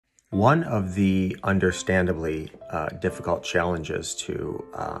One of the understandably difficult challenges to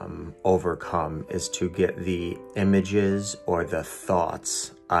overcome is to get the images or the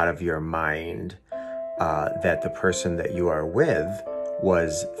thoughts out of your mind that the person that you are with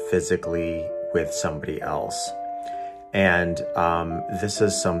was physically with somebody else. And this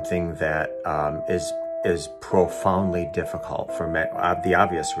is something that is profoundly difficult for the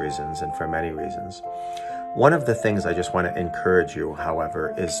obvious reasons and for many reasons. One of the things I just want to encourage you,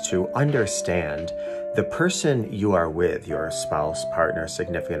 however, is to understand the person you are with, your spouse, partner,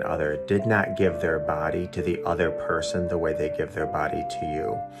 significant other, did not give their body to the other person the way they give their body to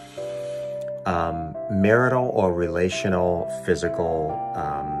you. Marital or relational physical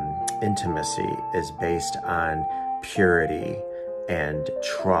intimacy is based on purity and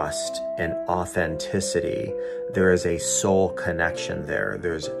trust and authenticity. There is a soul connection there.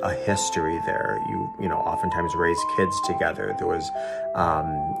 There's a history there. You know, oftentimes raise kids together. There's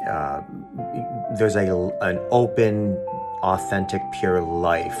an open, authentic, pure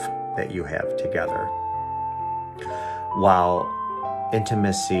life that you have together. While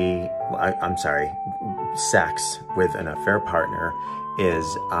sex with an affair partner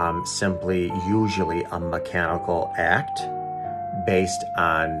is simply usually a mechanical act based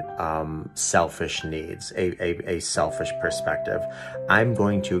on selfish needs, a selfish perspective. I'm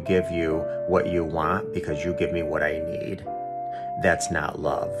going to give you what you want because you give me what I need. That's not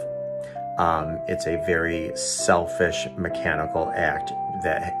love. It's a very selfish mechanical act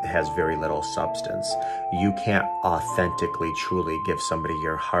that has very little substance. You can't authentically, truly give somebody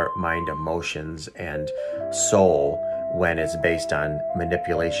your heart, mind, emotions, and soul when it's based on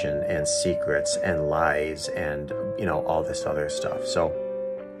manipulation and secrets and lies and, you know, all this other stuff. So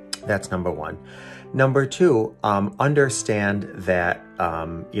that's number one. Number two, understand that,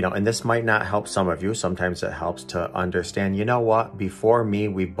 you know, and this might not help some of you. Sometimes it helps to understand, you know what, before me,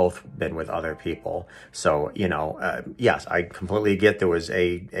 we've both been with other people. So, you know, yes, I completely get there was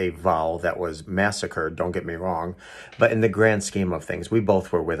a vow that was massacred, don't get me wrong. But in the grand scheme of things, we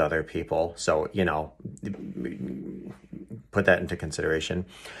both were with other people. So, you know, put that into consideration.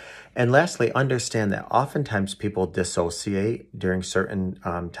 And lastly, understand that oftentimes people dissociate during certain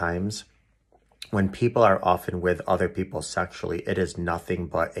times. When people are often with other people sexually, it is nothing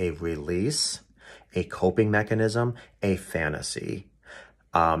but a release, a coping mechanism, a fantasy.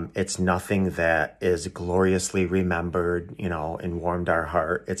 It's nothing that is gloriously remembered, you know, and warmed our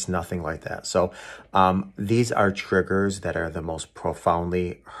heart. It's nothing like that. So these are triggers that are the most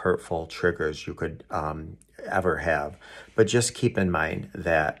profoundly hurtful triggers you could ever have. But just keep in mind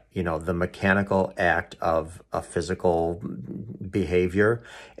that, you know, the mechanical act of a physical behavior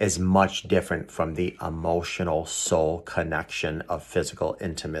is much different from the emotional soul connection of physical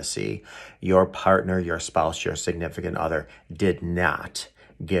intimacy. Your partner, your spouse, your significant other did not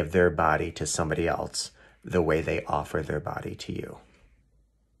give their body to somebody else the way they offer their body to you.